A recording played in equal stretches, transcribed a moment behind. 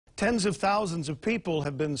Tens of thousands of people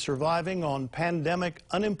have been surviving on pandemic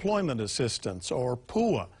unemployment assistance, or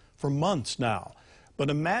PUA, for months now.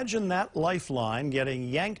 But imagine that lifeline getting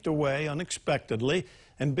yanked away unexpectedly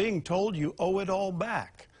and being told you owe it all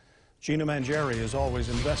back. Gina Mangieri is always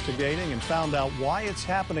investigating and found out why it's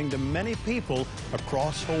happening to many people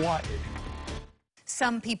across Hawaii.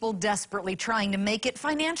 Some people desperately trying to make it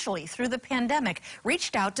financially through the pandemic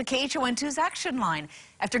reached out to KHON2's Action Line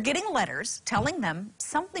after getting letters telling them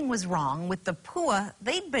something was wrong with the PUA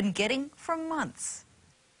they'd been getting for months.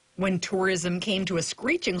 When tourism came to a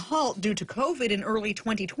screeching halt due to COVID in early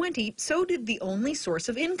 2020, so did the only source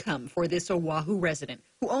of income for this Oahu resident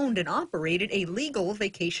who owned and operated a legal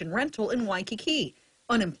vacation rental in Waikiki.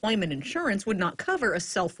 Unemployment insurance would not cover a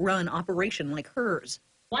self-run operation like hers.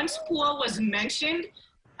 Once PUA was mentioned,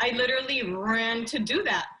 I literally ran to do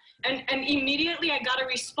that. And immediately I got a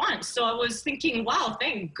response. So I was thinking, wow,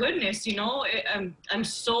 thank goodness, you know, I'm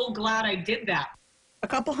so glad I did that. A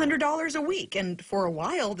couple $100s a week, and for a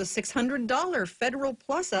while, the $600 federal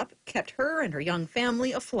plus-up kept her and her young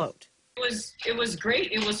family afloat. It was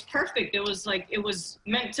great. It was perfect. It was like it was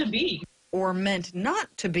meant to be. Or meant not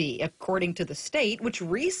to be, according to the state, which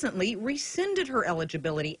recently rescinded her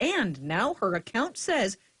eligibility. And now her account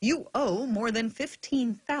says you owe more than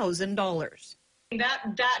 $15,000.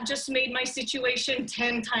 That just made my situation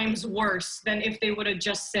 10 times worse than if they would have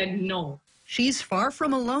just said no. She's far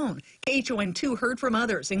from alone. KHON2 heard from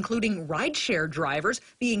others, including rideshare drivers,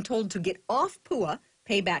 being told to get off PUA,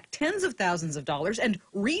 pay back tens of thousands of dollars, and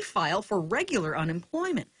refile for regular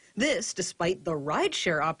unemployment. This despite the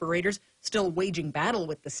rideshare operators still waging battle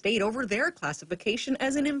with the state over their classification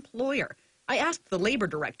as an employer. I asked the labor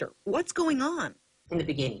director, what's going on? In the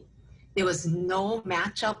beginning, there was no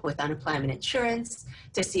matchup with unemployment insurance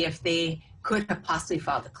to see if they could have possibly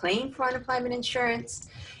filed a claim for unemployment insurance.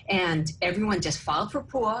 And everyone just filed for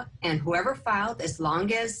PUA, and whoever filed, as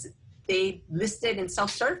long as they listed and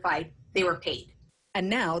self-certified, they were paid. And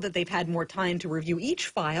now that they've had more time to review each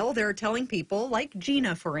file, they're telling people, like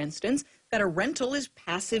Gina, for instance, that a rental is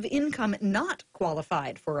passive income, not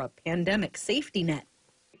qualified for a pandemic safety net.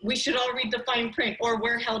 We should all read the fine print or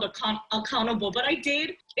we're held accountable. But I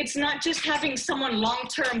did. It's not just having someone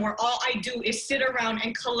long-term where all I do is sit around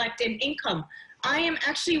and collect an income. I am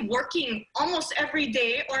actually working almost every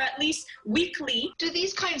day or at least weekly. Do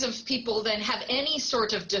these kinds of people then have any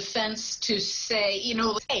sort of defense to say, you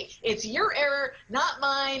know, hey, it's your error, not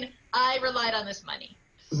mine. I relied on this money.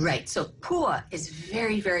 Right. So PUA is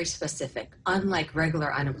very, very specific, unlike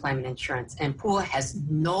regular unemployment insurance. And PUA has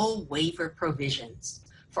no waiver provisions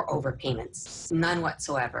for overpayments, none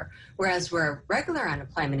whatsoever. Whereas where regular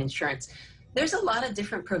unemployment insurance, there's a lot of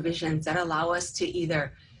different provisions that allow us to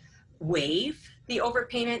either waive the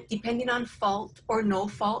overpayment depending on fault or no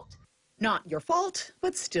fault. Not your fault,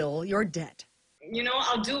 but still your debt. You know,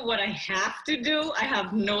 I'll do what I have to do. I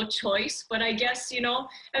have no choice. But I guess, you know,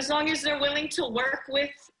 as long as they're willing to work with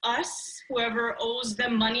us, whoever owes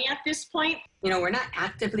them money at this point. You know, we're not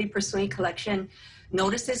actively pursuing collection.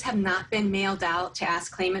 Notices have not been mailed out to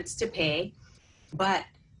ask claimants to pay, but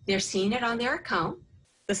they're seeing it on their account.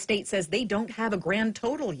 The state says they don't have a grand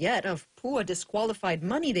total yet of PUA disqualified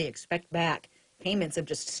money they expect back. Payments have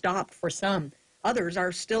just stopped for some. Others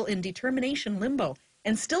are still in determination limbo.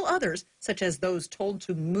 And still others, such as those told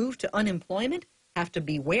to move to unemployment, have to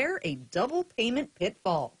beware a double payment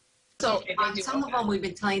pitfall. So on some of them, we've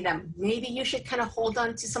been telling them, maybe you should kind of hold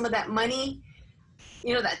on to some of that money,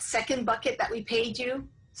 you know, that second bucket that we paid you,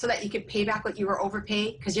 so that you could pay back what you were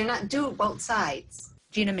overpaid, because you're not due both sides.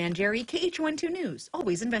 Gina Mangieri, KHON2 News,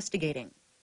 always investigating.